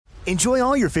Enjoy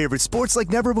all your favorite sports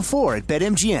like never before at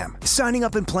BetMGM. Signing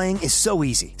up and playing is so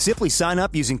easy. Simply sign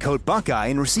up using code Buckeye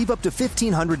and receive up to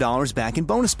 $1,500 back in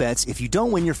bonus bets if you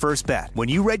don't win your first bet. When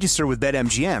you register with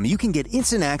BetMGM, you can get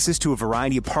instant access to a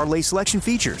variety of parlay selection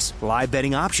features, live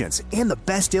betting options, and the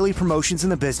best daily promotions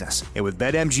in the business. And with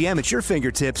BetMGM at your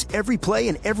fingertips, every play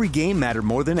and every game matter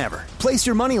more than ever. Place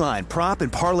your moneyline, prop,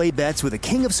 and parlay bets with the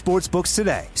king of sportsbooks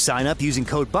today. Sign up using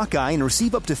code Buckeye and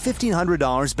receive up to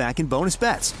 $1,500 back in bonus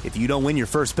bets if you don't win your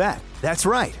first bet. That's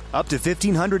right, up to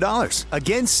 $1,500.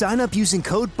 Again, sign up using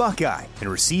code Buckeye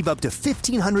and receive up to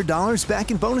 $1,500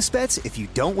 back in bonus bets if you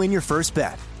don't win your first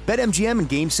bet. BetMGM and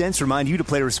GameSense remind you to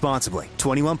play responsibly.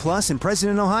 21 plus and present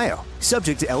in Ohio.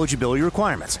 Subject to eligibility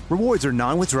requirements. Rewards are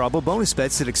non-withdrawable bonus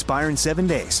bets that expire in 7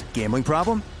 days. Gambling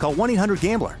problem? Call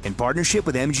 1-800-GAMBLER in partnership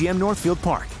with MGM Northfield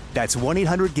Park. That's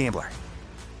 1-800-GAMBLER.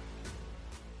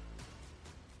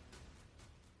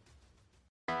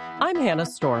 I'm Hannah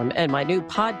Storm, and my new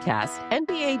podcast,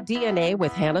 NBA DNA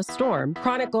with Hannah Storm,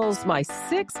 chronicles my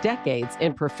 6 decades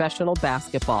in professional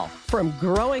basketball. From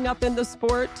growing up in the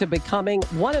sport to becoming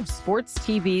one of sports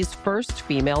TV's first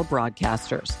female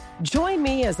broadcasters. Join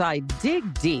me as I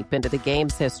dig deep into the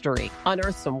game's history,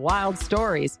 unearth some wild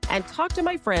stories, and talk to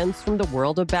my friends from the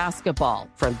world of basketball,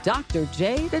 from Dr.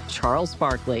 J to Charles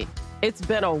Barkley. It's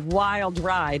been a wild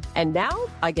ride, and now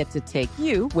I get to take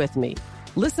you with me.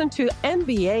 Listen to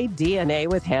NBA DNA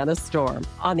with Hannah Storm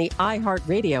on the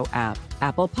iHeartRadio app,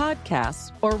 Apple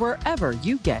Podcasts, or wherever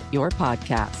you get your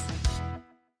podcasts.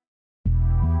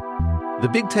 The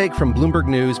Big Take from Bloomberg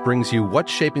News brings you what's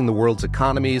shaping the world's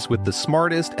economies with the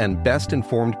smartest and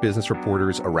best-informed business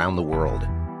reporters around the world.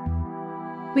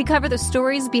 We cover the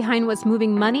stories behind what's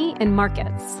moving money and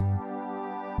markets,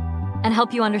 and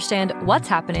help you understand what's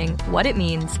happening, what it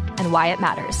means, and why it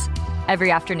matters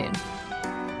every afternoon.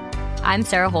 I'm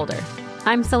Sarah Holder.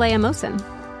 I'm Saleha Mohsin.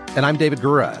 And I'm David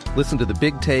Gura. Listen to The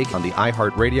Big Take on the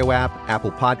iHeartRadio app,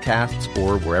 Apple Podcasts,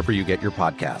 or wherever you get your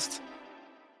podcasts.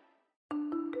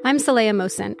 I'm Saleha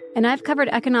Mohsin, and I've covered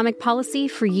economic policy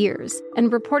for years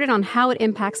and reported on how it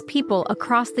impacts people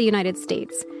across the United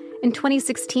States. In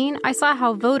 2016, I saw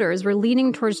how voters were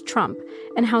leaning towards Trump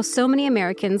and how so many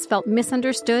Americans felt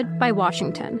misunderstood by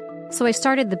Washington. So I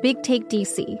started The Big Take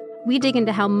DC. We dig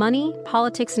into how money,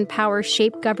 politics, and power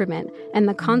shape government and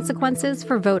the consequences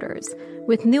for voters.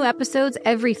 With new episodes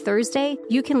every Thursday,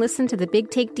 you can listen to The Big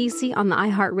Take DC on the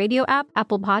iHeartRadio app,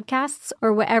 Apple Podcasts,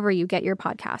 or wherever you get your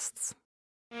podcasts.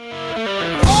 It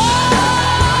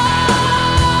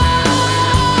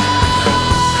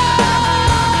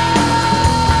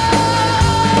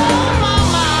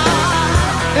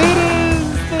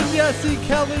is the Jesse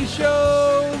Kelly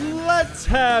Show. Let's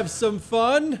have some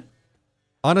fun.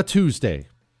 On a Tuesday,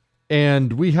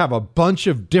 and we have a bunch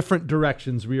of different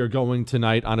directions we are going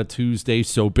tonight on a Tuesday,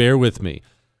 so bear with me.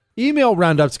 Email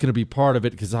roundup's going to be part of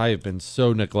it because I have been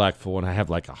so neglectful, and I have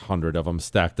like 100 of them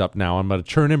stacked up now. I'm going to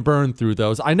churn and burn through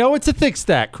those. I know it's a thick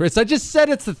stack, Chris. I just said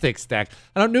it's a thick stack.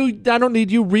 I don't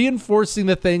need you reinforcing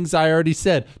the things I already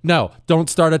said. No, don't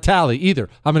start a tally either.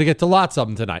 I'm going to get to lots of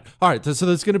them tonight. All right, so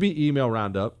there's going to be email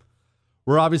roundup.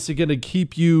 We're obviously going to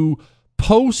keep you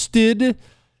posted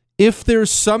if there's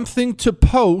something to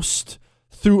post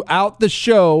throughout the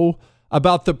show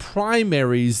about the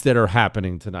primaries that are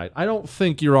happening tonight. I don't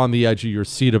think you're on the edge of your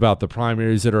seat about the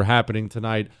primaries that are happening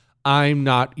tonight. I'm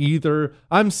not either.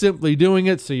 I'm simply doing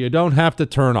it so you don't have to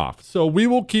turn off. So we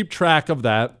will keep track of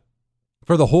that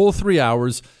for the whole 3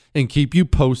 hours and keep you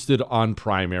posted on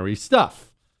primary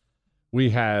stuff. We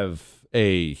have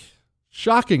a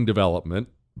shocking development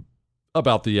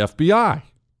about the FBI.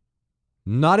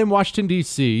 Not in Washington,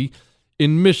 D.C.,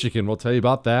 in Michigan. We'll tell you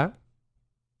about that.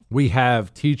 We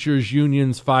have teachers'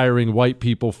 unions firing white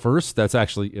people first. That's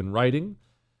actually in writing.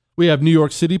 We have New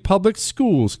York City public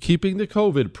schools keeping the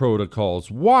COVID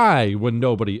protocols. Why when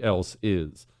nobody else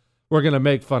is? We're going to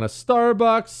make fun of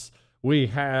Starbucks. We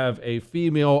have a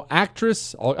female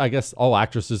actress. I guess all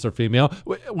actresses are female.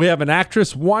 We have an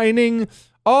actress whining.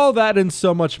 All that and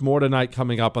so much more tonight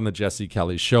coming up on the Jesse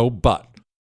Kelly Show. But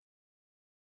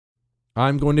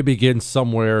I'm going to begin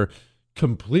somewhere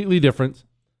completely different.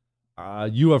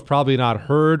 You have probably not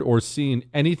heard or seen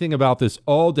anything about this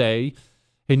all day,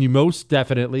 and you most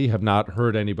definitely have not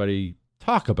heard anybody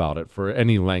talk about it for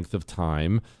any length of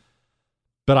time.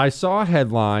 But I saw a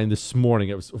headline this morning.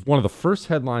 It was one of the first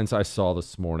headlines I saw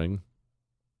this morning,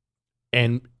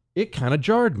 and it kind of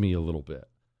jarred me a little bit.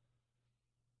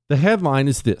 The headline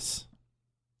is this: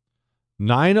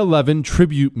 9/11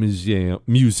 Tribute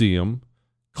Museum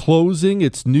closing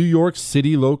its New York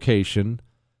City location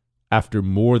after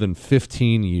more than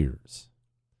 15 years.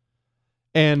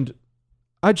 And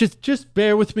I just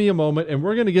bear with me a moment, and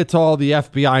we're going to get to all the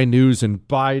FBI news and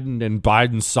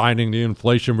Biden signing the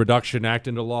Inflation Reduction Act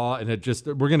into law, and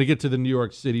we're going to get to the New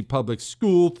York City public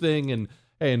school thing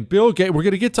and Bill Gates. We're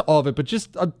going to get to all of it, but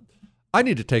I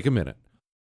need to take a minute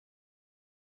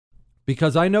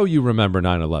because I know you remember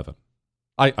 9/11.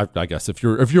 I guess if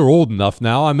you're old enough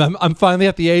now, I'm finally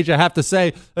at the age I have to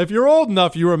say if you're old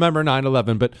enough, you remember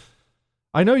 9/11. But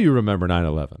I know you remember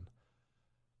 9/11.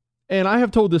 And I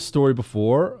have told this story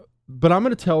before, but I'm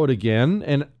going to tell it again.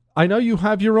 And I know you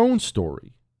have your own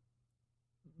story.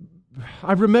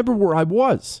 I remember where I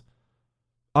was.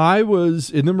 I was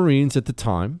in the Marines at the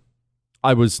time.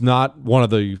 I was not one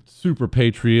of the super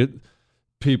patriot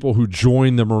people who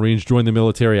joined the Marines, joined the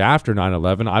military after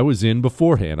 9/11. I was in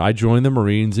beforehand. I joined the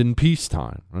Marines in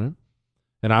peacetime, right?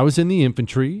 And I was in the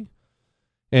infantry.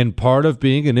 And part of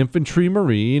being an infantry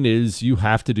Marine is you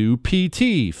have to do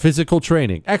PT, physical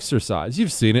training, exercise.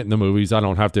 You've seen it in the movies. I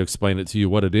don't have to explain it to you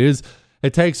what it is.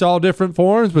 It takes all different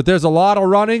forms, but there's a lot of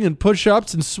running and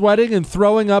push-ups and sweating and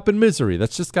throwing up in misery.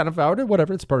 That's just kind of how it is.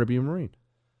 Whatever, it's part of being a Marine.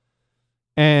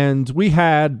 And we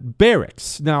had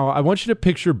barracks. Now, I want you to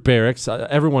picture barracks.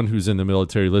 Everyone who's in the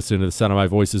military listening to the sound of my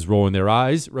voice is rolling their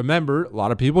eyes. Remember, a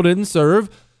lot of people didn't serve.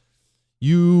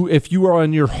 If you are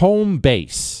on your home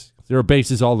base, there are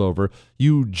bases all over,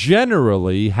 you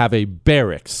generally have a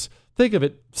barracks. Think of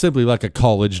it simply like a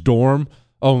college dorm,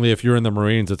 only if you're in the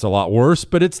Marines, it's a lot worse,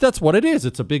 but that's what it is.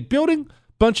 It's a big building,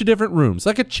 bunch of different rooms,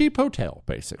 like a cheap hotel,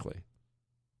 basically.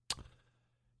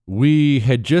 We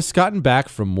had just gotten back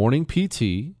from morning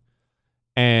PT,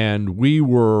 and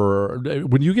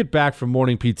when you get back from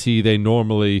morning PT,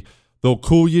 they'll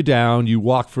cool you down, you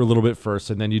walk for a little bit first,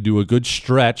 and then you do a good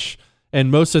stretch. And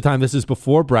most of the time, this is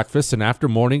before breakfast, and after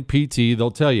morning PT,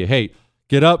 they'll tell you, hey,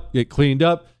 get up, get cleaned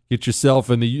up, get yourself,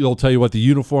 and they'll tell you what the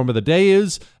uniform of the day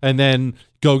is, and then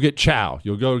go get chow.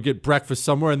 You'll go get breakfast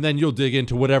somewhere, and then you'll dig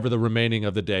into whatever the remaining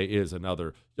of the day is,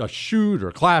 a shoot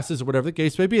or classes or whatever the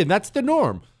case may be, and that's the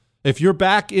norm. If you're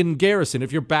back in garrison,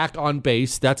 if you're back on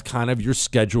base, that's kind of your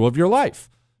schedule of your life.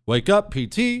 Wake up,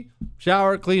 PT,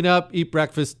 shower, clean up, eat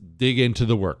breakfast, dig into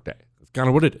the workday. That's kind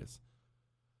of what it is.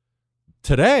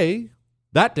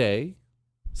 That day,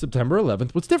 September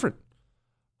 11th, was different.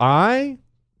 I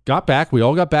got back. We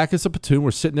all got back as a platoon.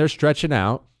 We're sitting there stretching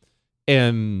out.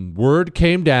 And word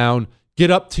came down,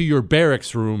 get up to your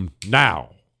barracks room now.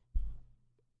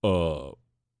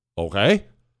 Okay.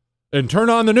 And turn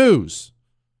on the news.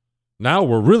 Now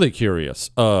we're really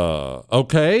curious.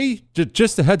 Okay.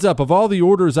 Just a heads up, of all the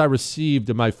orders I received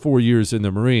in my 4 years in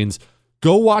the Marines,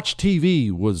 go watch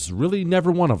TV was really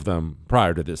never one of them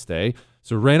prior to this day.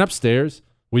 So we ran upstairs.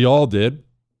 We all did.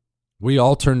 We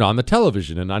all turned on the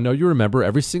television. And I know you remember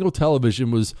every single television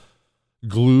was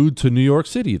glued to New York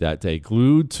City that day,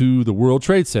 glued to the World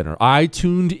Trade Center. I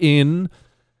tuned in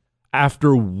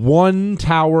after one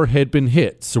tower had been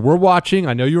hit. So we're watching.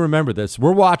 I know you remember this.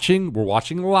 We're watching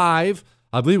live.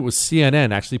 I believe it was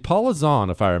CNN, actually. Paula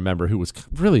Zahn, if I remember, who was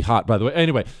really hot, by the way.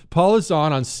 Anyway, Paula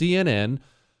Zahn on CNN.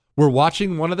 We're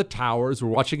watching one of the towers. We're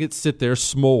watching it sit there,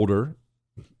 smolder.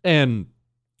 And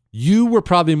you were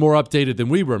probably more updated than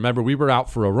we were. Remember, we were out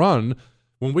for a run.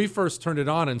 When we first turned it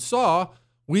on and saw,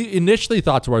 we initially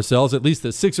thought to ourselves, at least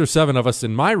the 6 or 7 of us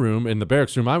in my room, in the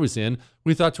barracks room I was in,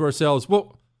 we thought to ourselves,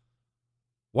 well,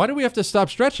 why do we have to stop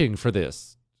stretching for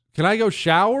this? Can I go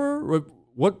shower?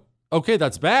 What? Okay,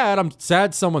 that's bad. I'm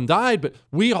sad someone died, but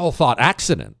we all thought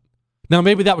accident. Now,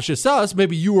 maybe that was just us.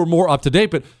 Maybe you were more up to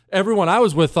date, but everyone I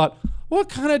was with thought, what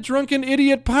kind of drunken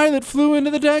idiot pilot flew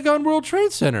into the daggone World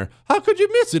Trade Center? How could you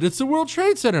miss it? It's the World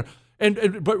Trade Center.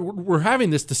 But we're having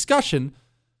this discussion,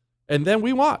 and then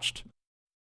we watched.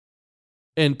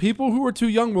 And people who are too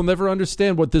young will never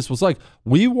understand what this was like.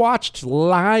 We watched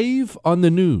live on the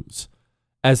news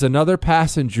as another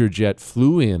passenger jet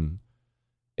flew in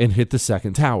and hit the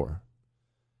second tower.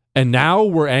 And now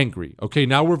we're angry. Okay,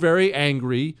 now we're very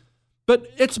angry, but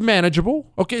it's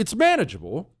manageable. Okay, it's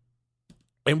manageable.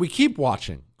 And we keep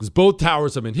watching because both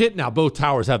towers have been hit. Now both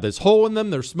towers have this hole in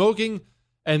them. They're smoking.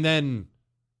 And then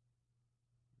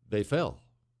they fell.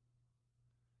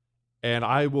 And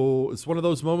it's one of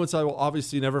those moments I will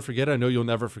obviously never forget. I know you'll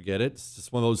never forget it. It's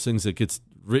just one of those things that gets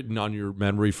written on your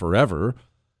memory forever.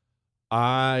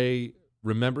 I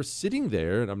remember sitting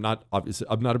there, and I'm not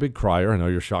a big crier. I know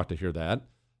you're shocked to hear that.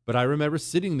 But I remember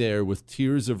sitting there with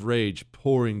tears of rage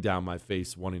pouring down my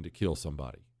face, wanting to kill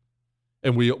somebody.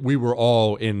 And we were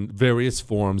all in various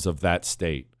forms of that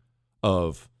state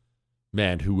of,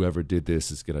 man, whoever did this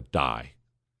is going to die.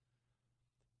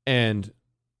 And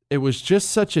it was just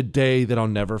such a day that I'll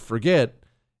never forget.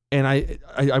 And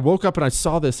I woke up and I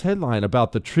saw this headline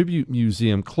about the Tribute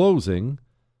Museum closing.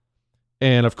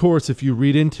 And of course, if you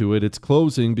read into it, it's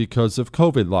closing because of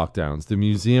COVID lockdowns. The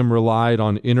museum relied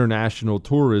on international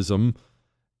tourism,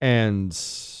 and,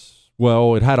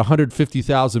 well, it had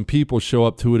 150,000 people show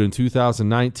up to it in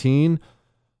 2019,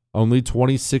 only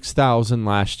 26,000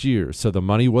 last year. So the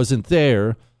money wasn't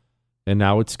there, and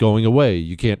now it's going away.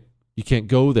 You can't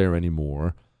go there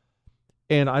anymore.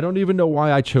 And I don't even know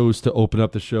why I chose to open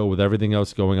up the show with everything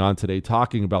else going on today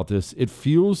talking about this. It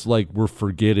feels like we're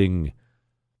forgetting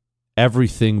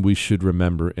everything we should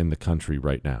remember in the country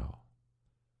right now.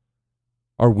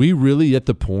 Are we really at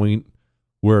the point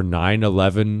where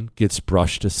 9/11 gets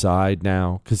brushed aside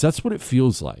now? Because that's what it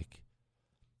feels like.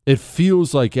 It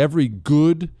feels like every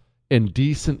good and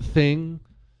decent thing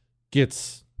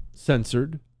gets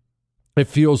censored. It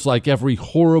feels like every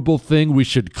horrible thing we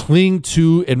should cling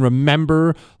to and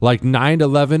remember, like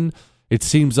 9/11, it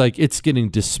seems like it's getting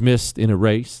dismissed and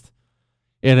erased.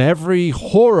 And every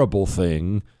horrible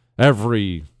thing,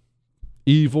 every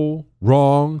evil,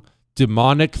 wrong,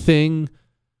 demonic thing,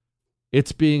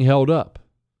 it's being held up.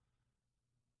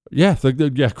 Yeah,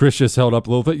 Chris just held up a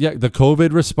little bit. Yeah, the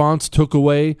COVID response took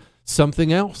away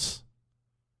something else.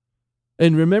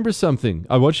 And remember something.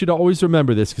 I want you to always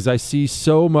remember this because I see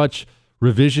so much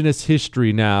revisionist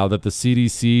history now that the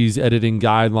CDC's editing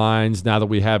guidelines, now that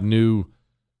we have new,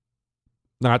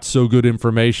 not so good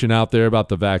information out there about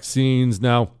the vaccines.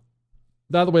 Now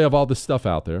that we have all this stuff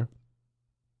out there,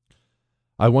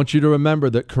 I want you to remember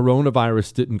that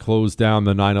coronavirus didn't close down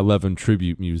the 9/11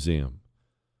 Tribute Museum.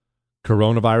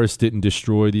 Coronavirus didn't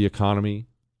destroy the economy.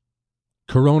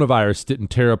 Coronavirus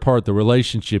didn't tear apart the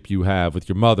relationship you have with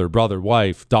your mother, brother,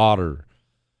 wife, daughter.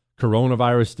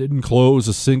 Coronavirus didn't close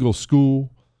a single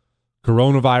school.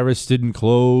 Coronavirus didn't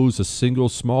close a single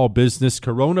small business.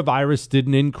 Coronavirus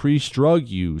didn't increase drug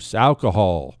use,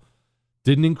 alcohol,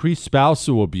 didn't increase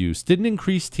spousal abuse, didn't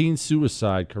increase teen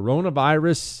suicide.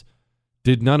 Coronavirus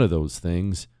did none of those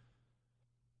things.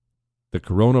 The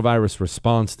coronavirus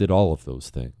response did all of those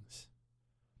things.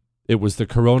 It was the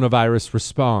coronavirus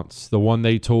response, the one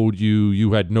they told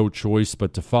you had no choice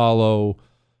but to follow.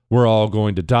 We're all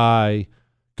going to die.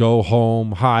 Go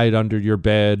home, hide under your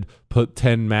bed, put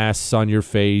 10 masks on your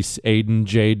face. Aiden,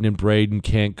 Jaden, and Braden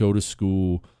can't go to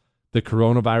school. The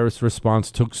coronavirus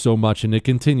response took so much, and it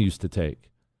continues to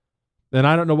take. And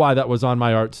I don't know why that was on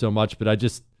my art so much, but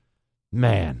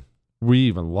man, we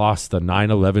even lost the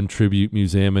 9/11 Tribute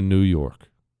Museum in New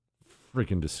York.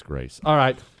 Freaking disgrace. All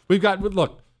right, we've got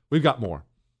more.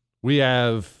 We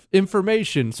have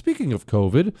information. Speaking of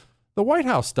COVID, the White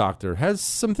House doctor has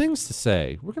some things to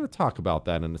say. We're going to talk about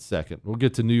that in a second. We'll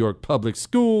get to New York Public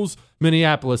Schools,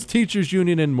 Minneapolis Teachers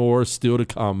Union, and more still to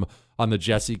come on the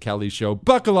Jesse Kelly Show.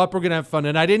 Buckle up. We're going to have fun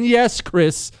tonight. And yes,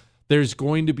 Chris, there's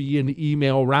going to be an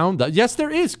email roundup. Yes, there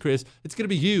is, Chris. It's going to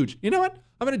be huge. You know what?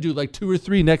 I'm going to do like 2 or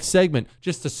 3 next segment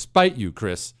just to spite you,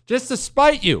 Chris. Just to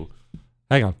spite you.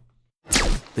 Hang on.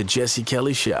 The Jesse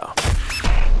Kelly Show.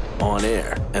 On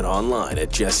air and online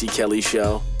at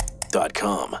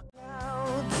jessekellyshow.com.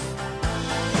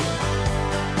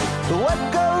 What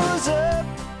goes up?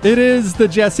 It is the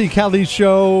Jesse Kelly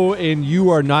Show, and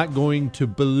you are not going to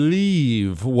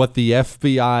believe what the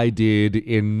FBI did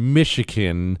in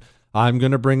Michigan. I'm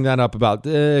going to bring that up about,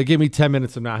 give me 10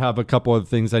 minutes, and I have a couple of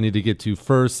things I need to get to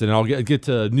first, and I'll get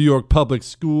to New York Public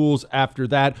Schools after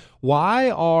that.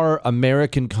 Why are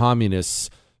American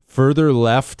communists further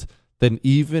left than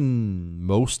even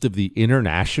most of the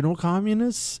international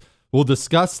communists? We'll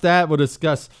discuss that. We'll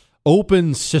discuss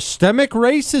open systemic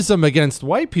racism against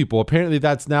white people. Apparently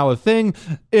that's now a thing,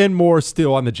 and more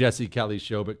still on the Jesse Kelly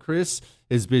Show. But Chris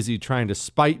is busy trying to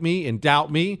spite me and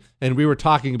doubt me, and we were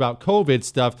talking about COVID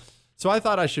stuff. So I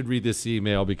thought I should read this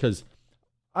email because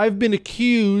I've been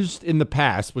accused in the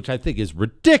past, which I think is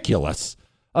ridiculous,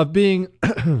 of being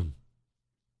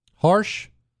harsh,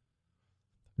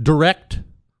 direct,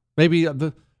 maybe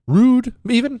rude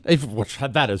even, which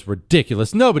that is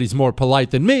ridiculous. Nobody's more polite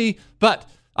than me, but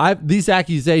these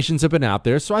accusations have been out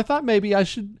there, so I thought maybe I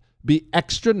should be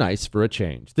extra nice for a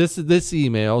change. This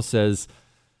email says,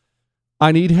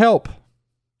 I need help.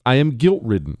 I am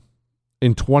guilt-ridden.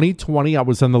 In 2020, I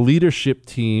was on the leadership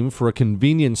team for a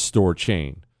convenience store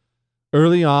chain.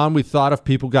 Early on, we thought if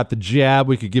people got the jab,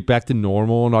 we could get back to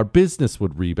normal and our business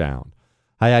would rebound.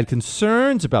 I had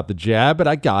concerns about the jab, but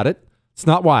I got it. It's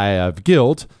not why I have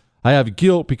guilt. I have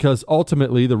guilt because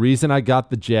ultimately the reason I got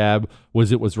the jab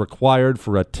was it was required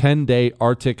for a 10-day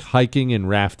Arctic hiking and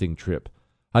rafting trip.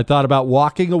 I thought about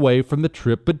walking away from the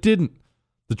trip, but didn't.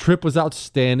 The trip was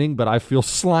outstanding, but I feel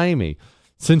slimy.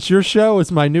 Since your show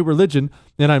is my new religion,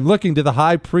 and I'm looking to the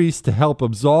high priest to help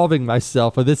absolving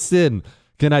myself of this sin,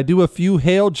 Can I do a few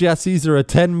Hail Jessies or a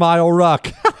 10-mile ruck?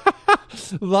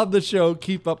 Love the show.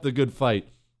 Keep up the good fight.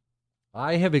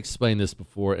 I have explained this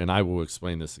before, and I will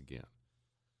explain this again.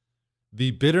 The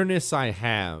bitterness I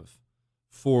have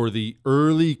for the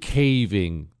early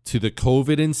caving to the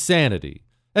COVID insanity.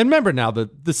 And remember now, the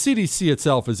CDC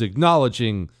itself is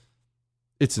acknowledging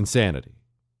its insanity.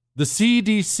 The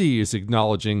CDC is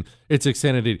acknowledging its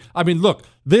insanity. I mean, look,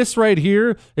 this right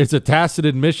here is a tacit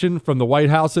admission from the White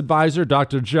House advisor,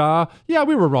 Dr. Jha. Yeah,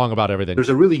 we were wrong about everything. There's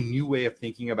a really new way of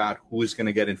thinking about who is going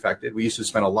to get infected. We used to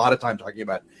spend a lot of time talking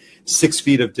about 6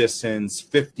 feet of distance,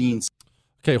 15.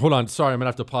 Okay, hold on. Sorry, I'm going to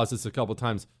have to pause this a couple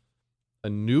times. A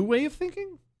new way of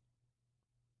thinking?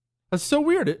 That's so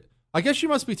weird. I guess you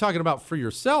must be talking about for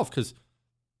yourself, because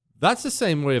that's the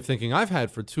same way of thinking I've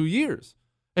had for 2 years.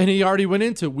 And he already went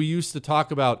into, we used to talk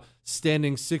about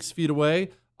standing 6 feet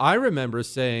away. I remember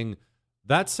saying,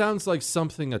 that sounds like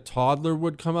something a toddler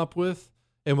would come up with.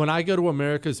 And when I go to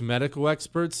America's medical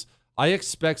experts, I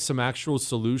expect some actual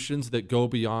solutions that go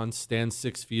beyond stand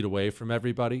 6 feet away from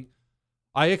everybody.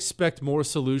 I expect more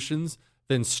solutions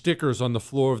than stickers on the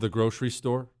floor of the grocery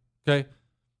store. Okay?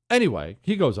 Anyway,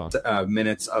 he goes on.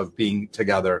 Minutes of being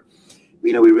together.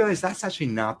 We realize that's actually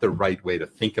not the right way to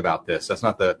think about this. That's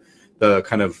not the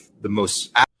kind of the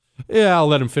most. Yeah, I'll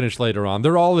let him finish later on.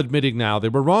 They're all admitting now they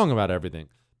were wrong about everything.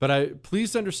 But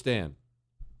please understand,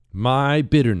 my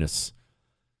bitterness,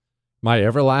 my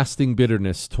everlasting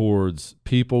bitterness towards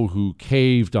people who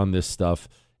caved on this stuff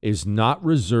is not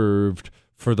reserved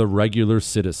for the regular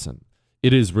citizen.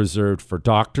 It is reserved for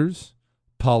doctors,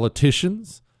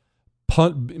 politicians.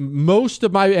 Most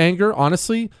of my anger,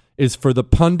 honestly, is for the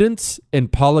pundits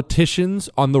and politicians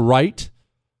on the right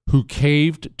who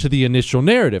caved to the initial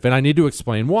narrative. And I need to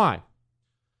explain why.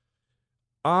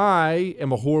 I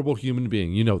am a horrible human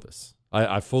being. You know this.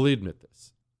 I fully admit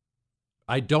this.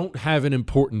 I don't have an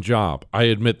important job. I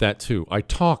admit that too. I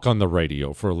talk on the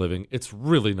radio for a living. It's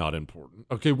really not important.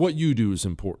 Okay, what you do is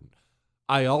important.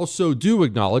 I also do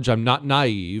acknowledge, I'm not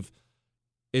naive,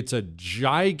 it's a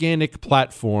gigantic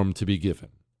platform to be given.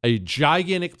 A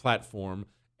gigantic platform.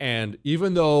 And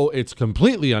even though it's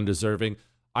completely undeserving,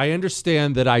 I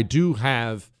understand that I do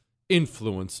have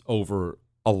influence over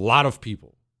a lot of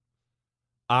people.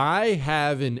 I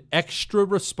have an extra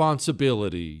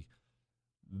responsibility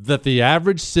that the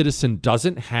average citizen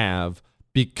doesn't have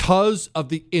because of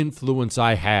the influence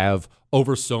I have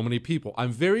over so many people.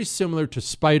 I'm very similar to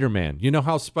Spider-Man. You know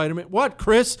how Spider-Man... What,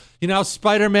 Chris? You know how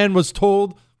Spider-Man was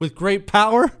told, with great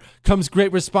power comes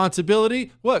great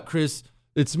responsibility? What, Chris?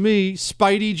 It's me,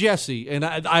 Spidey Jesse. And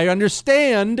I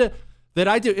understand that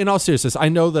I do. In all seriousness, I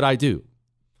know that I do.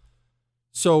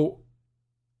 So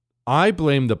I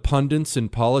blame the pundits and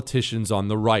politicians on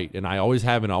the right, and I always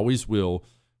have and always will,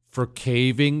 for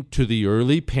caving to the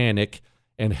early panic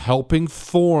and helping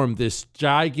form this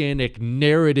gigantic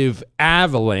narrative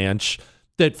avalanche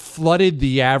that flooded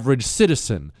the average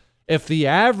citizen. If the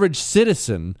average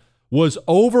citizen was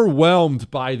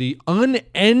overwhelmed by the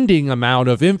unending amount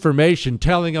of information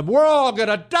telling them, we're all going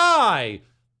to die,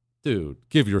 dude,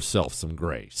 give yourself some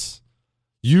grace.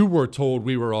 You were told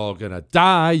we were all going to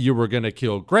die. You were going to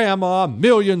kill grandma.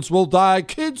 Millions will die.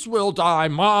 Kids will die.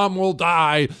 Mom will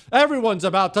die. Everyone's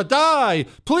about to die.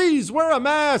 Please wear a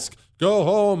mask. Go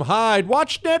home, hide,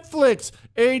 watch Netflix.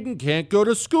 Aiden can't go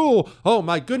to school. Oh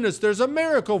my goodness, there's a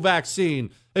miracle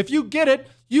vaccine. If you get it,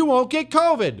 you won't get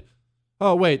COVID.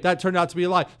 Oh wait, that turned out to be a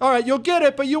lie. All right, you'll get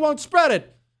it, but you won't spread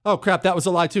it. Oh crap, that was a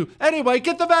lie too. Anyway,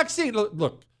 get the vaccine.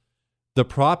 Look, the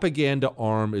propaganda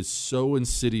arm is so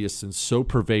insidious and so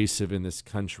pervasive in this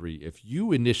country. If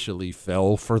you initially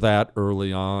fell for that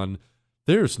early on,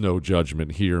 there's no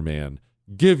judgment here, man.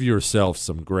 Give yourself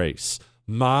some grace.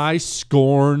 My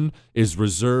scorn is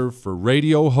reserved for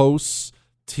radio hosts,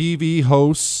 TV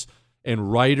hosts,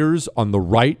 and writers on the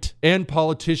right and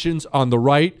politicians on the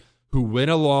right who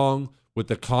went along with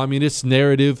the communist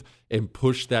narrative and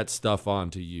pushed that stuff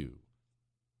onto you.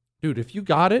 Dude, if you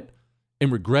got it and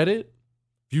regret it,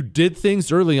 if you did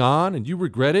things early on and you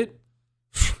regret it,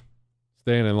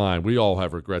 stand in line. We all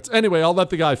have regrets. Anyway, I'll let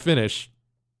the guy finish.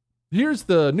 Here's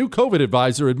the new COVID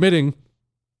advisor admitting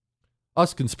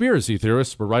us conspiracy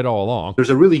theorists were right all along. There's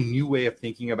a really new way of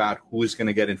thinking about who is going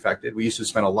to get infected. We used to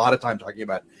spend a lot of time talking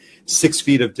about 6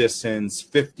 feet of distance,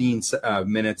 15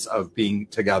 minutes of being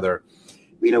together.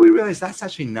 We realize that's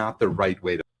actually not the right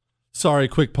way to. Sorry,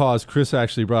 quick pause. Chris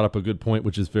actually brought up a good point,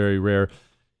 which is very rare.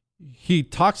 He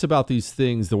talks about these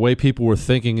things, the way people were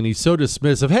thinking, and he's so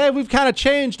dismissive. Hey, we've kind of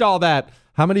changed all that.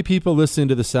 How many people listening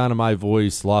to the sound of my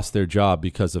voice lost their job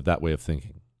because of that way of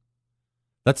thinking?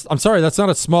 I'm sorry, that's not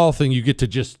a small thing you get to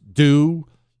just do.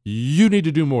 You need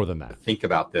to do more than that. Think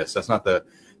about this. That's not the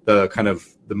kind of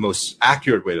the most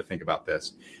accurate way to think about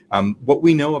this. What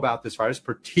we know about this virus,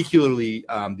 particularly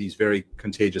these very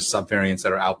contagious subvariants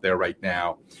that are out there right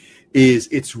now, is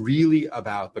it's really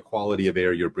about the quality of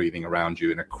air you're breathing around you.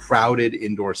 In a crowded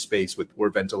indoor space with poor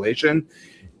ventilation,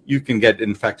 you can get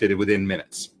infected within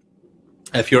minutes.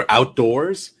 If you're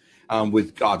outdoors,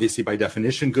 with obviously by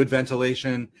definition good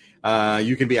ventilation,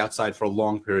 you can be outside for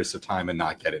long periods of time and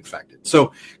not get infected.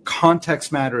 So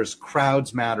context matters,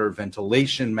 crowds matter,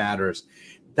 ventilation matters.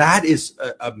 That is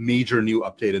a major new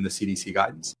update in the CDC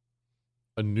guidance.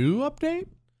 A new update?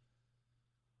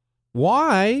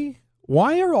 Why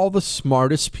are all the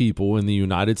smartest people in the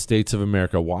United States of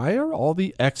America, why are all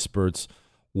the experts,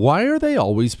 why are they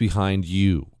always behind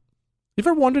you? You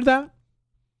ever wondered that?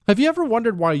 Have you ever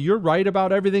wondered why you're right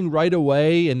about everything right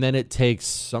away, and then it takes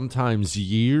sometimes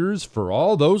years for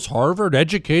all those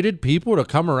Harvard-educated people to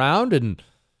come around and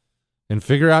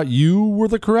figure out you were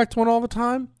the correct one all the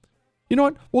time? You know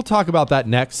what? We'll talk about that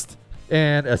next.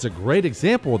 And as a great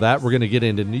example of that, we're going to get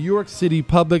into New York City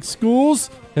public schools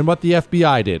and what the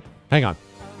FBI did. Hang on.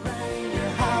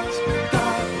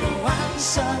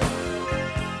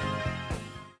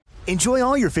 Enjoy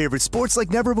all your favorite sports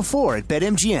like never before at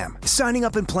BetMGM. Signing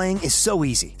up and playing is so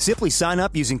easy. Simply sign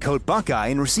up using code Buckeye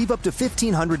and receive up to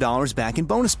 $1,500 back in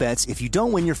bonus bets if you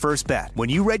don't win your first bet. When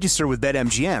you register with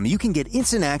BetMGM, you can get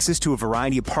instant access to a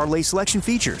variety of parlay selection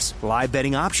features, live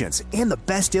betting options, and the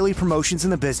best daily promotions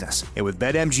in the business. And with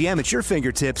BetMGM at your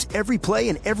fingertips, every play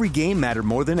and every game matter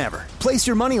more than ever. Place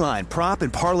your moneyline, prop,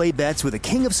 and parlay bets with the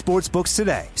king of sportsbooks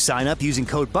today. Sign up using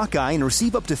code Buckeye and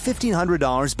receive up to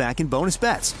 $1,500 back in bonus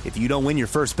bets if you don't win your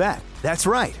first bet. That's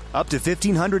right, up to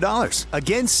 $1,500.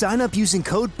 Again, sign up using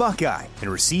code Buckeye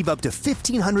and receive up to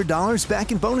 $1,500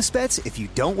 back in bonus bets if you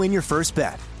don't win your first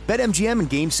bet. BetMGM and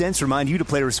GameSense remind you to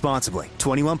play responsibly.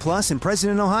 21 plus and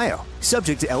present in Ohio.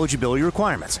 Subject to eligibility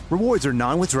requirements. Rewards are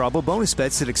non-withdrawable bonus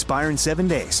bets that expire in 7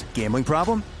 days. Gambling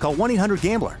problem? Call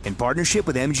 1-800-GAMBLER in partnership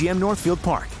with MGM Northfield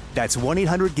Park. That's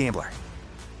 1-800-GAMBLER.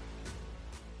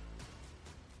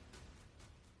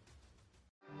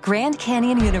 Grand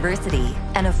Canyon University,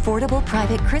 an affordable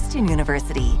private Christian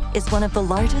university, is one of the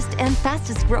largest and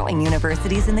fastest growing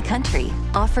universities in the country,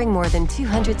 offering more than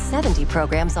 270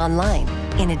 programs online.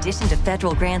 In addition to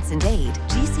federal grants and aid,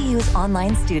 GCU's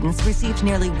online students received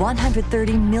nearly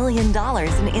 $130 million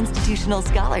in institutional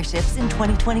scholarships in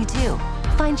 2022.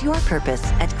 Find your purpose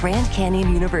at Grand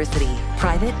Canyon University.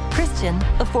 Private, Christian,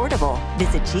 affordable.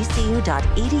 Visit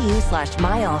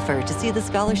gcu.edu/myoffer to see the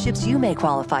scholarships you may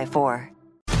qualify for.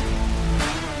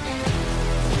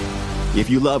 If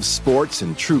you love sports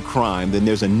and true crime, then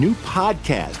there's a new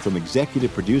podcast from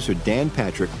executive producer Dan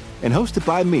Patrick and hosted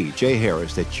by me, Jay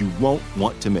Harris, that you won't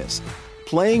want to miss.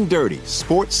 Playing Dirty: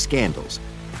 Sports Scandals.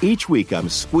 Each week, I'm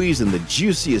squeezing the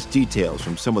juiciest details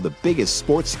from some of the biggest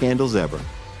sports scandals ever.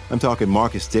 I'm talking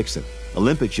Marcus Dixon,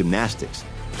 Olympic gymnastics,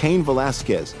 Cain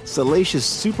Velasquez, salacious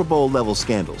Super Bowl-level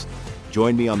scandals.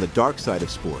 Join me on the dark side of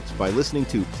sports by listening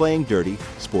to Playing Dirty: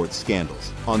 Sports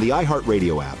Scandals on the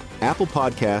iHeartRadio app, Apple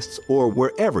Podcasts, or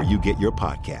wherever you get your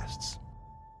podcasts.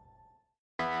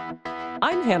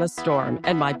 I'm Hannah Storm,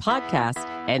 and my podcast,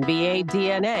 NBA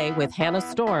DNA with Hannah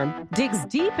Storm, digs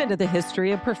deep into the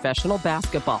history of professional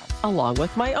basketball, along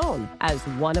with my own, as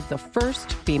one of the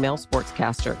first female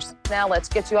sportscasters. Now let's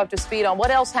get you up to speed on what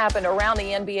else happened around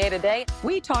the NBA today.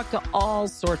 We talked to all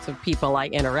sorts of people I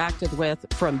interacted with,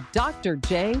 from Dr.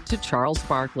 J to Charles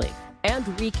Barkley, and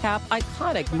recap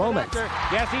iconic moments.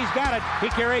 Yes, he's got it.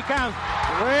 Here he comes.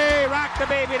 Way rock the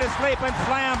baby to sleep and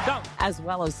slam dunk. As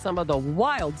well as some of the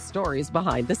wild stories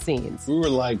behind the scenes. We were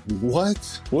like,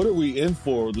 what? What are we in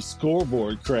for? The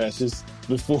scoreboard crashes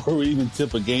before we even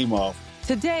tip a game off.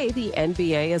 Today, the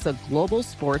NBA is a global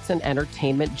sports and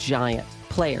entertainment giant.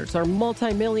 Players are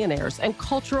multimillionaires and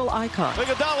cultural icons.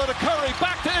 Iguodala to Curry,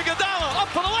 back to Iguodala, up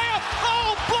for the layup.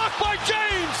 Oh, blocked by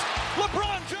James.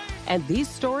 LeBron James. And these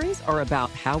stories are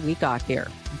about how we got here,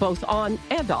 both on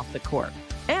and off the court.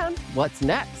 And what's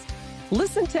next?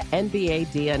 Listen to NBA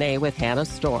DNA with Hannah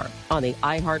Storm on the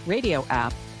iHeartRadio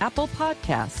app, Apple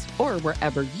Podcasts, or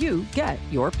wherever you get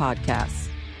your podcasts.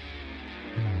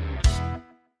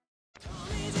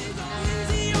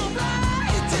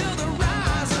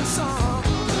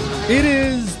 It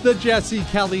is the Jesse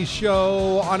Kelly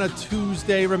Show on a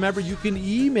Tuesday. Remember, you can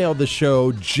email the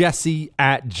show,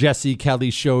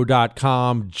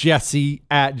 jesse@jessekellyshow.com,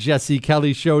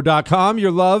 jesse@jessekellyshow.com.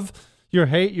 Your love, your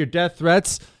hate, your death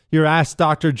threats, your Ask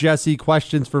Dr. Jesse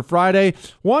questions for Friday.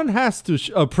 One has to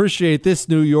appreciate this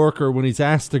New Yorker when he's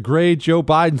asked to grade Joe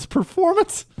Biden's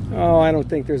performance. Oh, I don't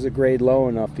think there's a grade low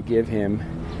enough to give him.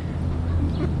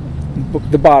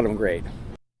 the bottom grade.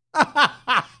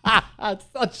 That's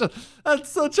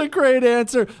such a great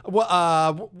answer.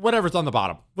 Whatever's on the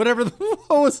bottom, whatever the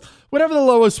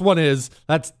lowest one is,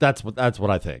 that's what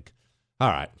I think. All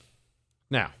right.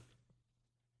 Now,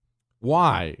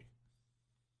 why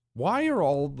are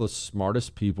all the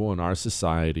smartest people in our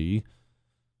society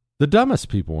the dumbest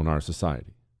people in our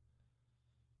society?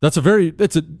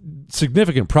 It's a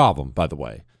significant problem, by the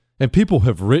way. And people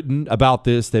have written about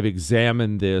this, they've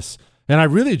examined this, and I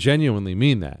really genuinely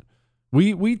mean that.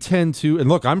 We tend to, and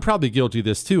look, I'm probably guilty of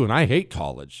this too, and I hate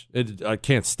college. I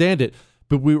can't stand it,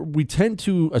 but we tend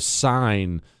to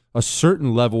assign a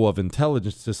certain level of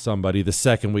intelligence to somebody the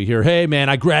second we hear, hey man,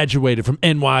 I graduated from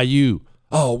NYU.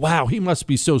 Oh wow, he must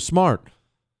be so smart.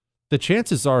 The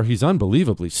chances are he's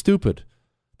unbelievably stupid.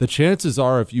 The chances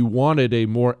are if you wanted a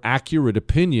more accurate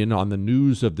opinion on the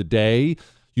news of the day,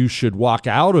 you should walk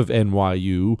out of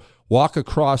NYU, walk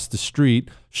across the street,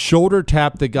 shoulder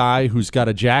tap the guy who's got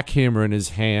a jackhammer in his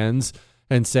hands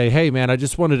and say, hey man, I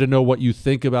just wanted to know what you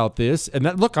think about this. And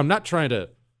that, look, I'm not trying to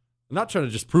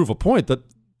just prove a point.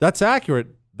 That's accurate.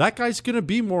 That guy's going to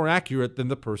be more accurate than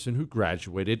the person who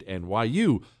graduated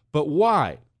NYU. But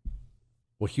why?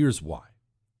 Well, here's why.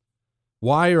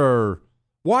 Why are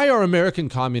American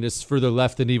communists further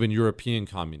left than even European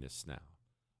communists now?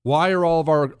 Why are all of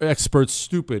our experts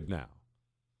stupid now?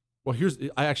 Well,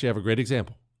 I actually have a great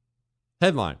example.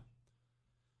 Headline: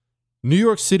 New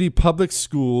York City public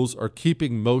schools are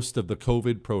keeping most of the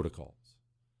COVID protocols.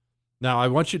 Now, I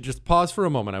want you to just pause for a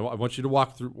moment. I want you to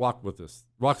walk through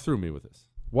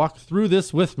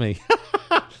this with me.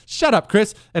 Shut up,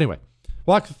 Chris. Anyway,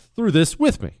 walk through this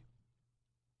with me.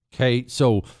 Okay,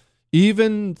 so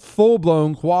even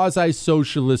full-blown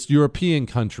quasi-socialist European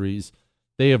countries,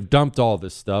 they have dumped all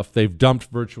this stuff. They've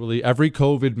dumped virtually every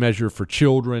COVID measure for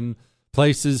children.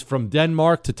 Places from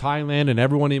Denmark to Thailand and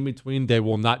everyone in between, they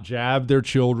will not jab their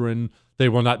children. They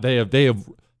will not. They have.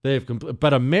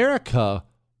 But America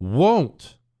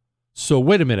won't. So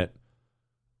wait a minute.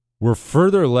 We're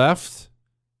further left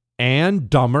and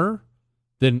dumber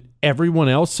than everyone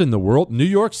else in the world. New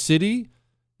York City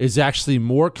is actually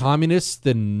more communist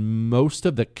than most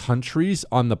of the countries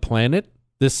on the planet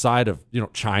this side of,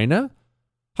 China.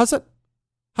 How's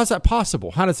that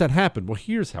possible? How does that happen? Well,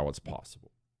 here's how it's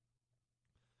possible.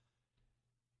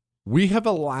 We have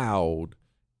allowed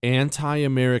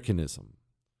anti-Americanism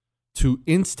to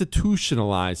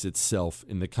institutionalize itself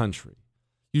in the country.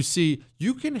 You see,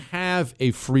 you can have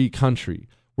a free country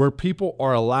where people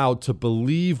are allowed to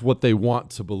believe what they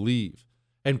want to believe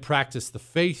and practice the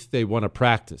faith they want to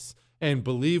practice and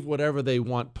believe whatever they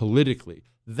want politically.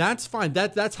 That's fine.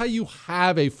 That's how you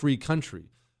have a free country.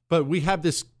 But we have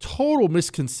this total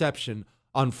misconception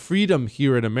on freedom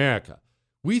here in America.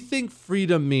 We think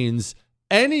freedom means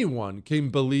anyone can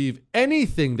believe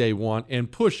anything they want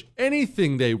and push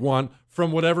anything they want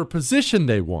from whatever position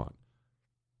they want.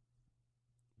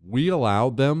 We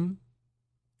allowed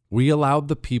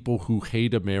the people who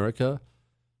hate America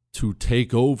to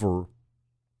take over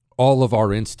all of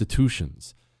our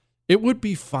institutions. It would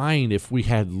be fine if we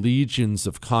had legions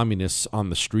of communists on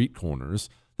the street corners.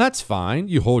 That's fine.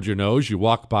 You hold your nose, you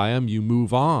walk by them, you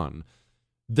move on.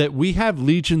 That we have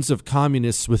legions of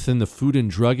communists within the Food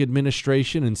and Drug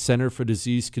Administration and Center for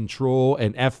Disease Control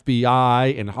and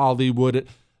FBI and Hollywood,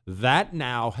 that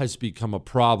now has become a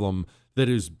problem that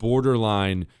is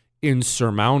borderline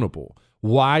insurmountable.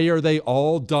 Why are they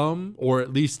all dumb, or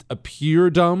at least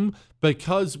appear dumb?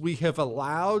 Because we have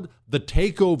allowed the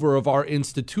takeover of our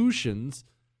institutions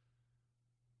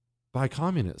by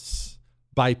communists,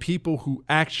 by people who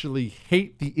actually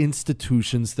hate the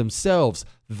institutions themselves.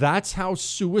 That's how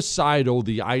suicidal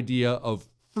the idea of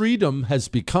freedom has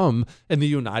become in the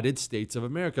United States of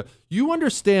America. You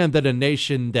understand that a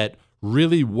nation that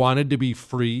really wanted to be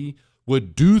free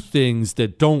would do things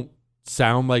that don't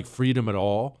sound like freedom at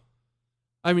all?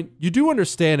 I mean, you do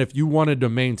understand if you wanted to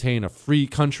maintain a free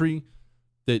country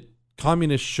that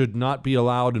communists should not be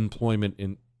allowed employment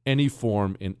in any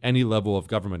form, in any level of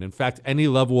government. In fact, any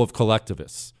level of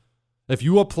collectivists. If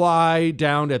you apply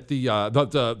down at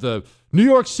the New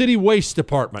York City Waste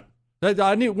Department, we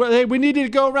needed to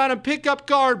go around and pick up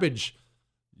garbage.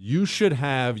 You should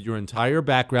have your entire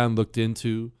background looked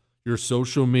into, your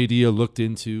social media looked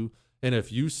into, and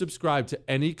if you subscribe to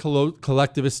any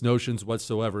collectivist notions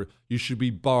whatsoever, you should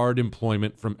be barred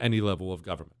employment from any level of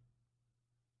government.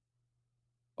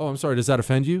 Oh, I'm sorry, does that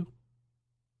offend you?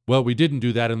 Well, we didn't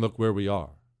do that, and look where we are.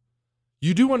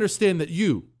 You do understand that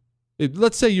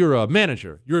let's say you're a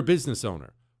manager, you're a business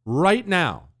owner. Right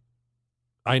now,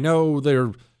 I know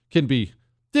there can be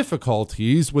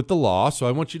difficulties with the law, so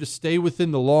I want you to stay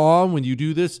within the law. When you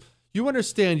do this, You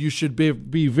understand you should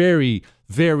be very,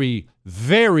 very,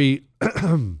 very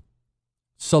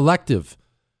selective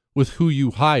with who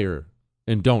you hire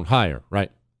and don't hire,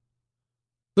 right?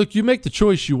 Look, you make the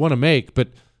choice you want to make, but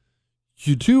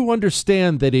you do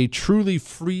understand that a truly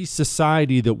free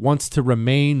society that wants to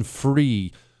remain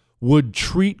free would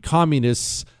treat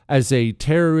communists as a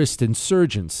terrorist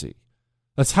insurgency.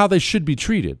 That's how they should be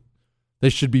treated. They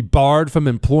should be barred from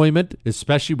employment,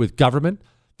 especially with government.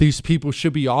 These people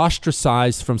should be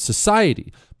ostracized from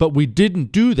society. But we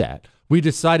didn't do that. We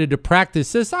decided to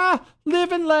practice this,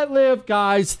 live and let live,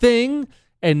 guys, thing.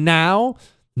 And now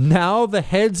the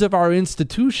heads of our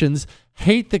institutions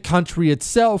hate the country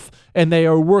itself, and they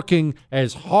are working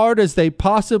as hard as they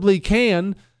possibly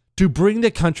can to bring the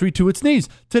country to its knees.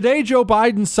 Today, Joe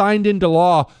Biden signed into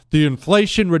law the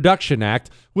Inflation Reduction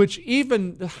Act, which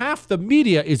even half the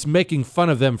media is making fun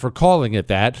of them for calling it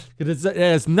that. It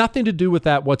has nothing to do with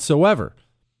that whatsoever.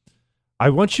 I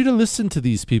want you to listen to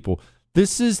these people.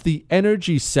 This is the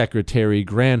Energy Secretary,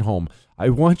 Granholm. I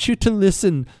want you to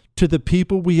listen to the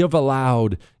people we have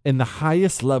allowed in the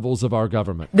highest levels of our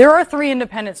government. There are 3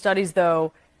 independent studies,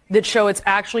 though, that show it's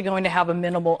actually going to have a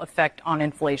minimal effect on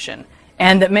inflation,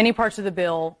 and that many parts of the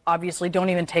bill obviously don't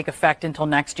even take effect until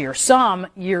next year, some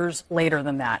years later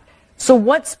than that. So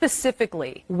what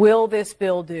specifically will this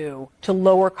bill do to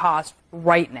lower costs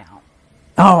right now?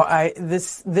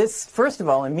 This first of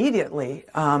all, immediately,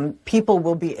 people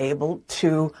will be able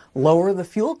to lower the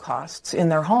fuel costs in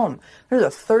their home. There's a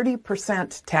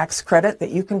 30% tax credit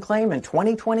that you can claim in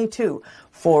 2022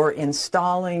 for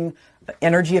installing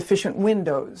energy efficient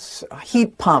windows,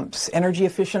 heat pumps, energy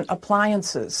efficient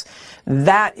appliances.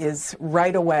 That is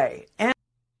right away. And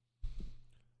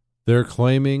they're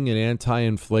claiming an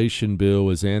anti-inflation bill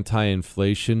is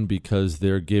anti-inflation because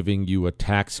they're giving you a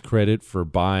tax credit for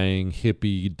buying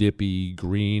hippy-dippy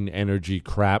green energy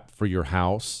crap for your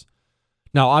house.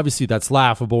 Now, obviously, that's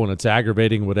laughable and it's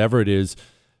aggravating, whatever it is,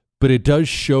 but it does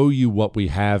show you what we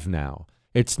have now.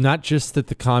 It's not just that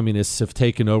the communists have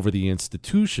taken over the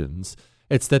institutions.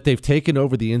 It's that they've taken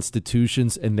over the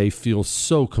institutions and they feel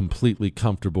so completely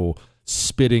comfortable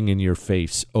spitting in your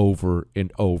face over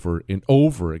and over and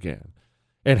over again.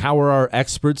 And how are our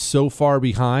experts so far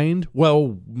behind?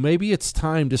 Well, maybe it's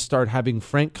time to start having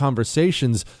frank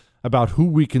conversations about who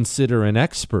we consider an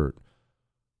expert.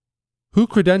 Who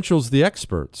credentials the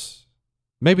experts?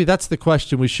 Maybe that's the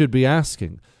question we should be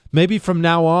asking. Maybe from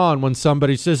now on, when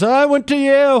somebody says, I went to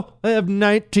Yale, I have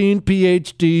 19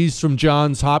 PhDs from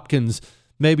Johns Hopkins,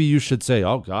 maybe you should say,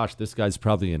 oh gosh, this guy's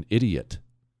probably an idiot.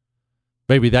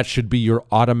 Maybe that should be your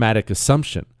automatic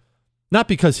assumption. Not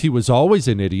because he was always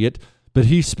an idiot, but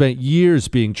he spent years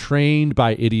being trained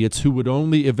by idiots who would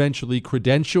only eventually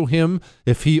credential him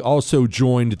if he also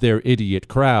joined their idiot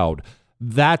crowd.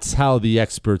 That's how the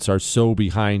experts are so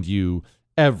behind you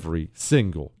every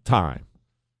single time.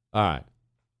 All right.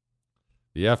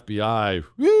 The FBI,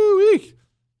 woo-wee,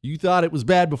 you thought it was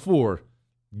bad before.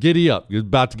 Giddy up. It's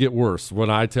about to get worse when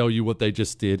I tell you what they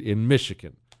just did in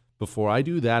Michigan. Before I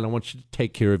do that, I want you to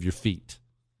take care of your feet.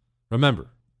 Remember,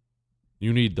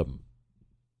 you need them.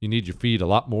 You need your feet a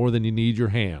lot more than you need your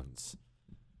hands.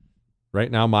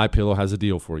 Right now, MyPillow has a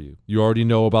deal for you. You already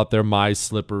know about their My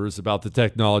Slippers, about the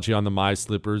technology on the My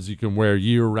Slippers. You can wear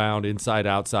year-round, inside,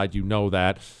 outside. You know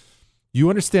that. You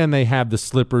understand they have the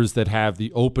slippers that have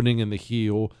the opening in the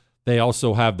heel. They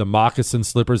also have the moccasin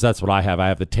slippers. That's what I have. I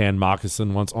have the tan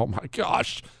moccasin ones. Oh, my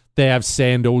gosh. They have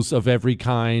sandals of every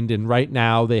kind, and right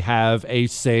now they have a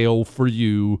sale for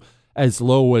you as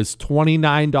low as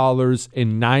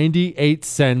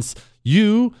 $29.98.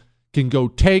 You can go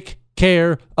take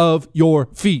care of your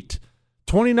feet.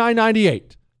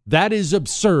 $29.98. That is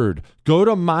absurd. Go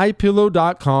to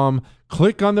MyPillow.com,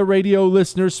 click on the radio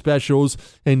listener specials,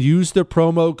 and use the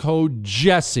promo code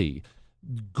Jesse.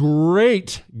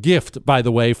 Great gift, by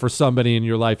the way, for somebody in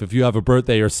your life if you have a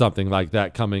birthday or something like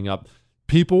that coming up.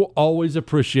 People always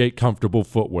appreciate comfortable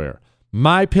footwear.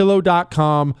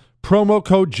 MyPillow.com, promo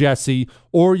code Jesse,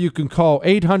 or you can call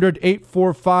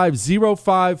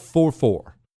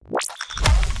 800-845-0544.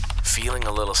 Feeling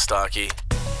a little stocky?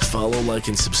 Follow, like,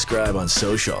 and subscribe on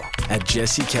social at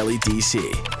Jesse Kelly DC.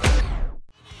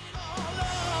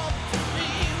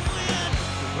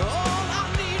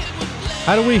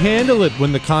 How do we handle it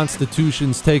when the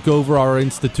constitutions take over our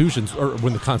institutions, or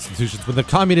when the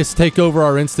communists take over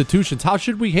our institutions? How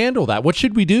should we handle that? What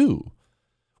should we do?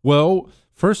 Well,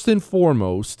 first and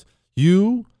foremost,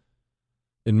 you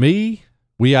and me,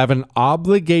 we have an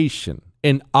obligation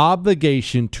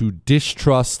to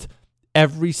distrust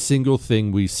every single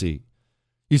thing we see.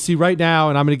 You see, right now,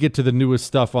 and I'm going to get to the newest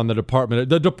stuff on the department,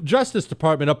 the Justice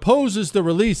Department opposes the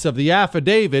release of the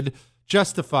affidavit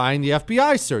justifying the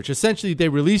FBI search. Essentially, they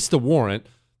released the warrant.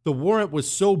 The warrant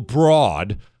was so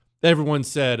broad, everyone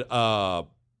said,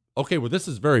 okay, well, this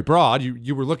is very broad.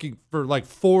 You were looking for like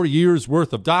 4 years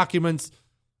worth of documents.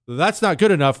 That's not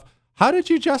good enough. How did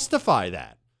you justify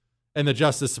that? And the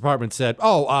Justice Department said,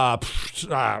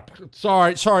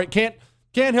 sorry,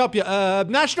 can't help you.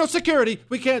 National security.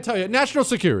 We can't tell you. National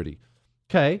security.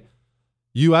 Okay.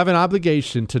 You have an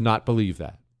obligation to not believe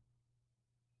that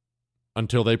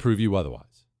until they prove you otherwise.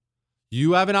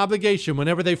 You have an obligation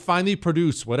whenever they finally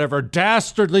produce whatever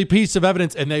dastardly piece of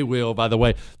evidence, and they will, by the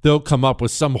way, they'll come up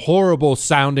with some horrible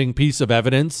sounding piece of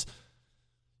evidence.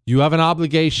 You have an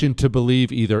obligation to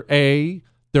believe either A,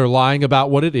 they're lying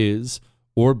about what it is,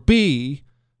 or B,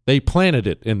 they planted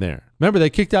it in there. Remember, they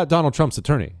kicked out Donald Trump's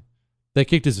attorney. They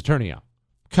kicked his attorney out.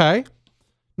 Okay.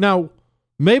 Now,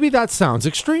 maybe that sounds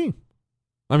extreme.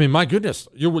 I mean, my goodness,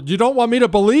 you don't want me to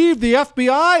believe the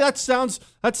FBI? That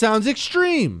sounds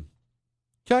extreme.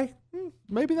 Okay?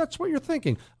 Maybe that's what you're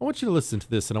thinking. I want you to listen to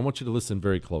this, and I want you to listen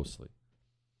very closely.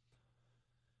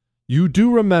 You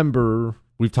do remember,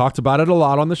 we've talked about it a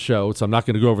lot on the show, so I'm not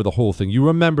going to go over the whole thing. You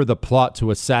remember the plot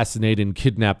to assassinate and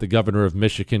kidnap the governor of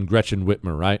Michigan, Gretchen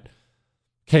Whitmer, right?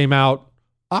 Came out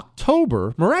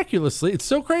October, miraculously, it's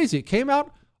so crazy. It came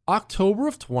out October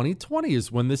of 2020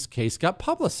 is when this case got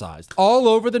publicized. All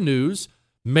over the news,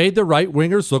 made the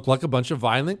right-wingers look like a bunch of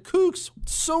violent kooks.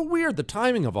 It's so weird, the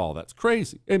timing of all that's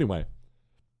crazy. Anyway,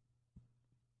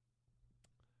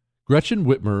 Gretchen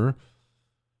Whitmer,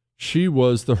 she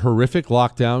was the horrific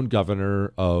lockdown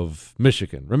governor of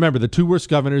Michigan. Remember, the two worst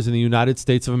governors in the United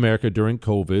States of America during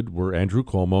COVID were Andrew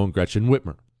Cuomo and Gretchen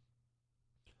Whitmer.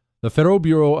 The Federal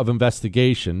Bureau of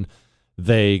Investigation,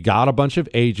 they got a bunch of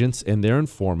agents and their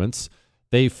informants.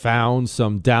 They found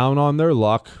some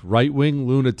down-on-their-luck right-wing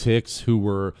lunatics who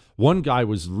were, one guy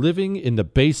was living in the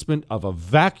basement of a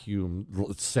vacuum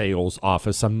sales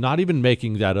office. I'm not even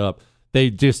making that up. They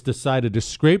just decided to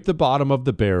scrape the bottom of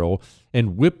the barrel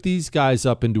and whip these guys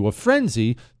up into a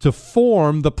frenzy to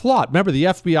form the plot. Remember, the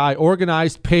FBI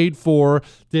organized, paid for,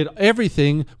 did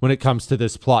everything when it comes to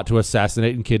this plot to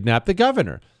assassinate and kidnap the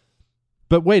governor.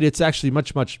 But wait, it's actually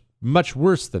much, much, much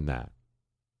worse than that.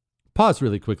 Pause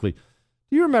really quickly.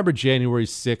 Do you remember January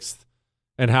 6th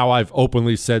and how I've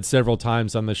openly said several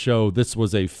times on the show this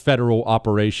was a federal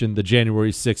operation, the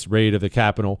January 6th raid of the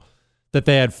Capitol, that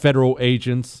they had federal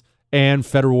agents and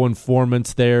federal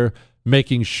informants there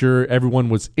making sure everyone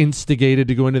was instigated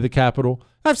to go into the Capitol?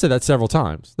 I've said that several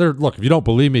times. Look, if you don't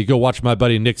believe me, go watch my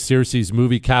buddy Nick Searcy's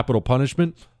movie Capital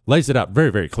Punishment. Lays it out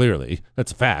very, very clearly.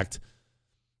 That's a fact.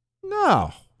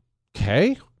 No.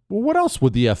 Okay. Well, what else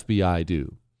would the FBI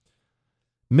do?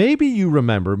 Maybe you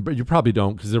remember, but you probably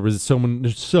don't because there's so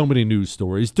many news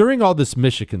stories. During all this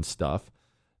Michigan stuff,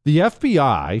 the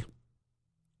FBI,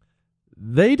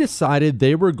 they decided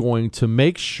they were going to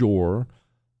make sure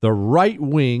the right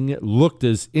wing looked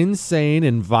as insane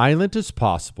and violent as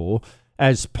possible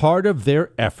as part of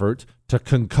their effort to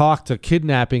concoct a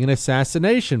kidnapping and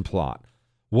assassination plot.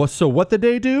 So what did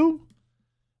they do?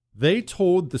 They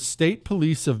told the state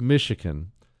police of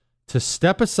Michigan to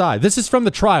step aside. This is from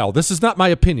the trial. This is not my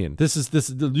opinion. This.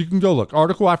 You can go look.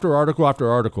 Article after article after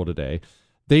article today.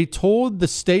 They told the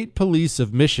state police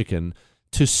of Michigan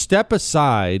to step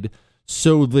aside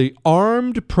so the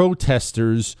armed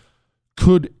protesters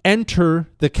could enter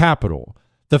the Capitol.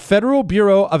 The Federal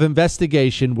Bureau of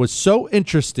Investigation was so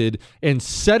interested in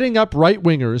setting up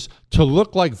right-wingers to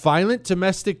look like violent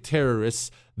domestic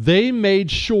terrorists, they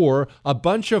made sure a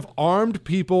bunch of armed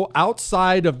people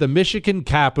outside of the Michigan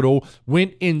Capitol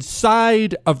went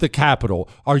inside of the Capitol.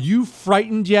 Are you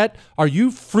frightened yet? Are you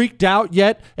freaked out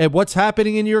yet at what's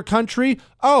happening in your country?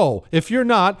 Oh, if you're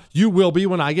not, you will be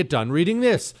when I get done reading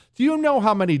this. Do you know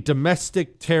how many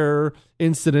domestic terror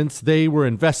incidents they were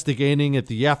investigating at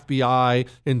the FBI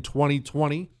in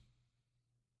 2020?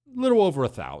 A little over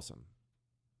 1,000.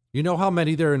 You know how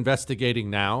many they're investigating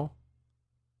now?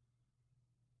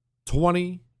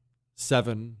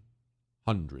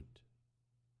 2,700.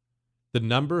 The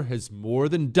number has more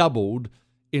than doubled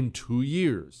in 2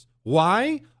 years.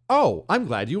 Why? Oh, I'm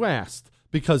glad you asked.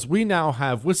 Because we now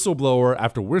have whistleblower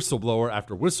after whistleblower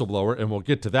after whistleblower, and we'll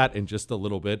get to that in just a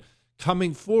little bit,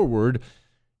 coming forward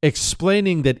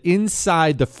explaining that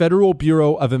inside the Federal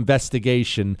Bureau of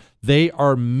Investigation, they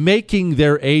are making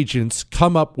their agents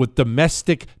come up with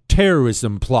domestic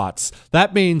terrorism plots.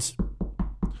 That means,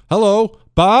 hello,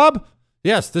 Bob?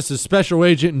 Yes, this is Special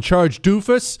Agent in Charge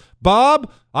Doofus.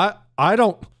 Bob, I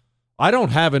don't I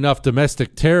don't have enough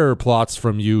domestic terror plots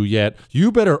from you yet.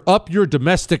 You better up your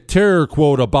domestic terror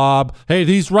quota, Bob. Hey,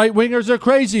 these right-wingers are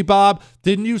crazy, Bob.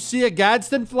 Didn't you see a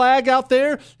Gadsden flag out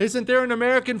there? Isn't there an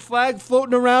American flag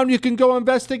floating around you can go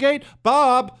investigate?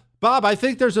 Bob, I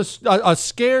think there's a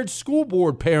scared school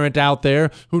board parent out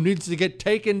there who needs to get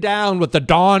taken down with the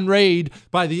dawn raid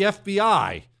by the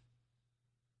FBI.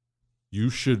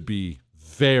 You should be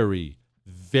very,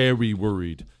 very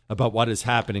worried about what is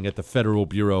happening at the Federal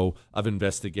Bureau of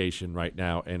Investigation right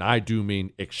now, and I do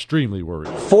mean extremely worried.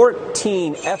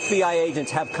 14 FBI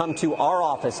agents have come to our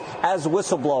office as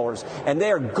whistleblowers, and they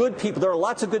are good people. There are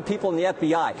lots of good people in the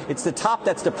FBI. It's the top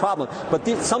that's the problem. But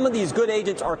some of these good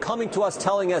agents are coming to us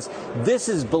telling us this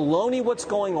is baloney what's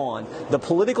going on, the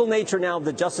political nature now of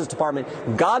the Justice Department.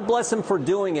 God bless them for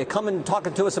doing it, coming and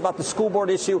talking to us about the school board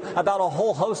issue, about a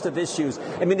whole host of issues.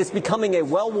 I mean, it's becoming a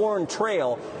well-worn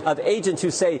trail of agents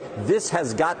who say, this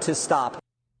has got to stop.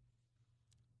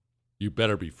 You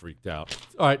better be freaked out.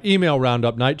 All right, email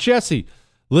roundup night. Jesse,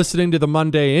 listening to the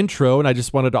Monday intro, and I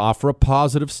just wanted to offer a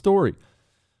positive story.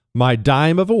 My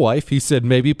dime of a wife, he said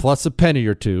maybe plus a penny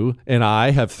or two, and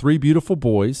I have 3 beautiful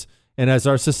boys, and as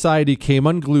our society came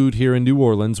unglued here in New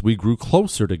Orleans, we grew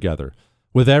closer together.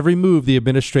 With every move the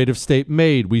administrative state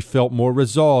made, we felt more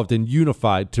resolved and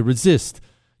unified to resist.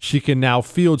 She can now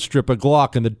field strip a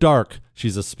Glock in the dark.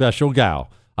 She's a special gal.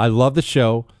 I love the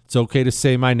show. It's okay to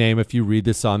say my name if you read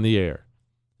this on the air.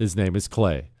 His name is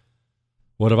Clay.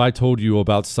 What have I told you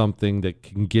about something that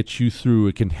can get you through?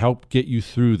 It can help get you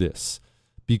through this.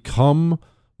 Become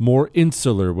more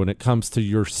insular when it comes to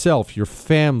yourself, your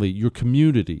family, your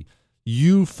community.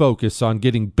 You focus on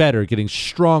getting better, getting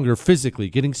stronger physically,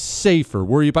 getting safer.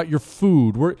 Worry about your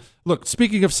food. Look,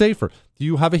 speaking of safer, do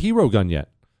you have a hero gun yet?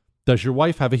 Does your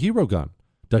wife have a hero gun?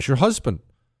 Does your husband?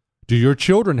 Do your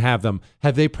children have them?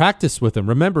 Have they practiced with them?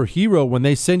 Remember, Hero, when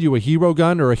they send you a hero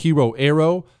gun or a hero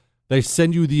arrow, they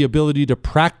send you the ability to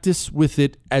practice with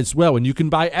it as well. And you can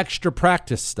buy extra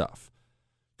practice stuff.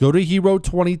 Go to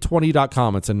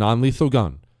Hero2020.com. It's a non-lethal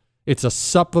gun. It's a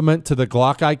supplement to the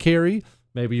Glock I carry.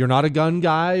 Maybe you're not a gun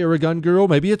guy or a gun girl.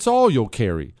 Maybe it's all you'll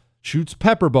carry. Shoots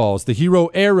pepper balls. The Hero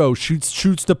arrow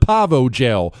shoots the Pavo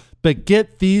gel. But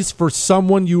get these for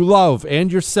someone you love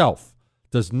and yourself.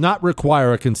 Does not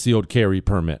require a concealed carry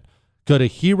permit. Go to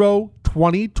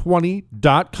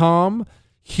Hero2020.com.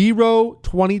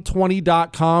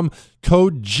 Hero2020.com.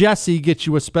 Code Jesse gets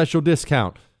you a special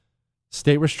discount.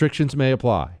 State restrictions may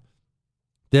apply.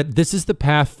 This is the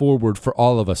path forward for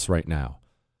all of us right now.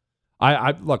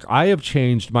 Look, I have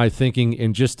changed my thinking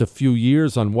in just a few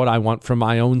years on what I want from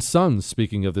my own sons.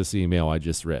 Speaking of this email I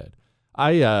just read,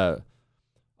 as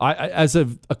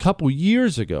of a couple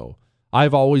years ago,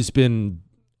 I've always been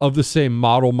of the same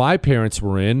model my parents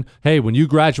were in. Hey, when you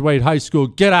graduate high school,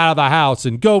 get out of the house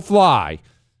and go fly.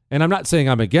 And I'm not saying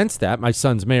I'm against that. My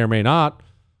sons may or may not.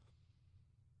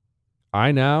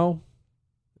 I now,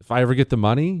 if I ever get the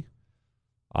money,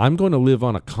 I'm going to live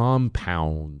on a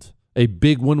compound, a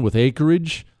big one with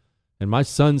acreage, and my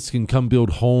sons can come build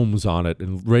homes on it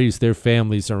and raise their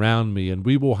families around me, and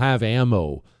we will have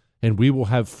ammo, and we will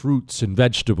have fruits and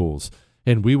vegetables,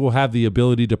 and we will have the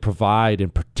ability to provide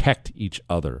and protect each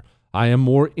other. I am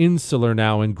more insular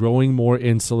now and growing more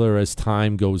insular as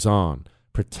time goes on.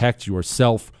 Protect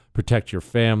yourself, protect your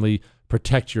family,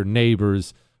 protect your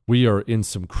neighbors. We are in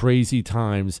some crazy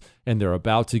times, and they're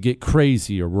about to get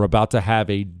crazier. We're about to have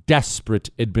a desperate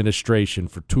administration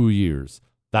for 2 years.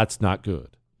 That's not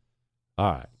good.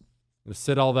 All right. I'm going to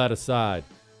set all that aside.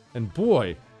 And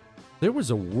boy, there was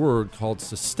a word called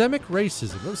systemic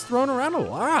racism. It was thrown around a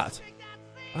lot.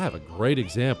 I have a great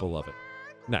example of it.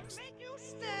 Next.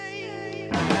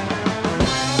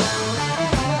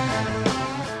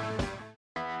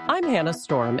 I'm Hannah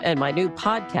Storm, and my new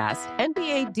podcast,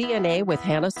 NBA DNA with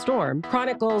Hannah Storm,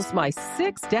 chronicles my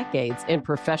 6 decades in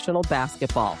professional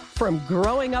basketball. From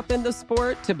growing up in the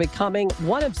sport to becoming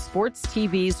one of sports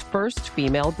TV's first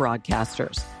female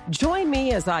broadcasters. Join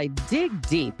me as I dig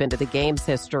deep into the game's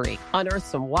history, unearth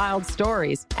some wild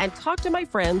stories, and talk to my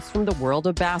friends from the world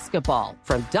of basketball,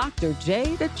 from Dr.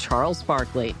 J to Charles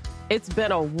Barkley. It's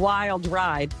been a wild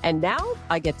ride, and now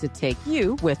I get to take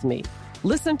you with me.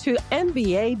 Listen to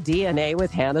NBA DNA with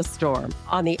Hannah Storm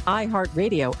on the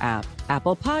iHeartRadio app,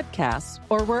 Apple Podcasts,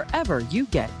 or wherever you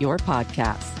get your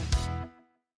podcasts.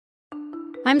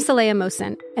 I'm Saleha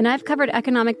Mohsin, and I've covered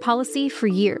economic policy for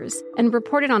years and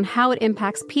reported on how it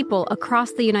impacts people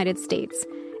across the United States.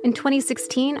 In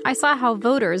 2016, I saw how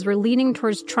voters were leaning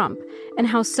towards Trump and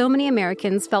how so many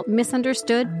Americans felt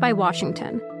misunderstood by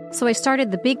Washington. So I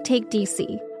started The Big Take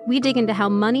DC, we dig into how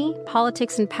money,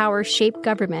 politics, and power shape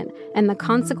government and the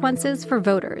consequences for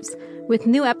voters. With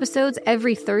new episodes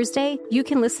every Thursday, you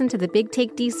can listen to The Big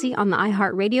Take DC on the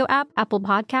iHeartRadio app, Apple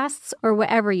Podcasts, or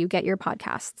wherever you get your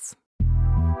podcasts.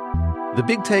 The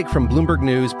Big Take from Bloomberg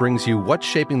News brings you what's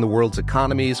shaping the world's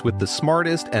economies with the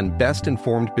smartest and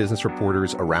best-informed business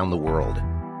reporters around the world.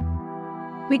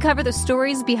 We cover the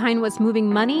stories behind what's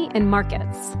moving money and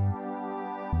markets,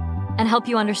 and help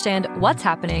you understand what's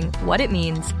happening, what it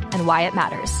means, and why it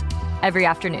matters every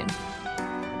afternoon.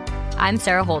 I'm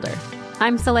Sarah Holder.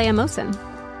 I'm Saleha Mohsin.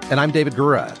 And I'm David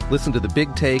Gura. Listen to The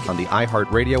Big Take on the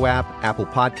iHeartRadio app, Apple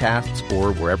Podcasts,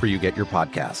 or wherever you get your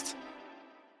podcasts.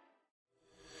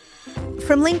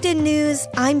 From LinkedIn News,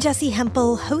 I'm Jessie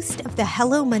Hempel, host of the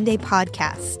Hello Monday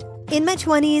podcast. In my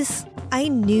 20s, I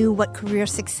knew what career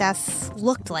success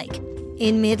looked like.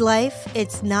 In midlife,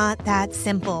 it's not that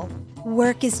simple.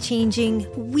 Work is changing,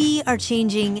 we are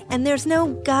changing, and there's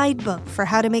no guidebook for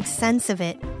how to make sense of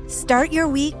it. Start your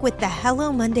week with the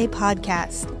Hello Monday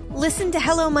podcast. Listen to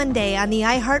Hello Monday on the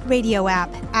iHeartRadio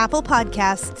app, Apple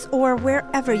Podcasts, or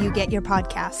wherever you get your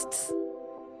podcasts.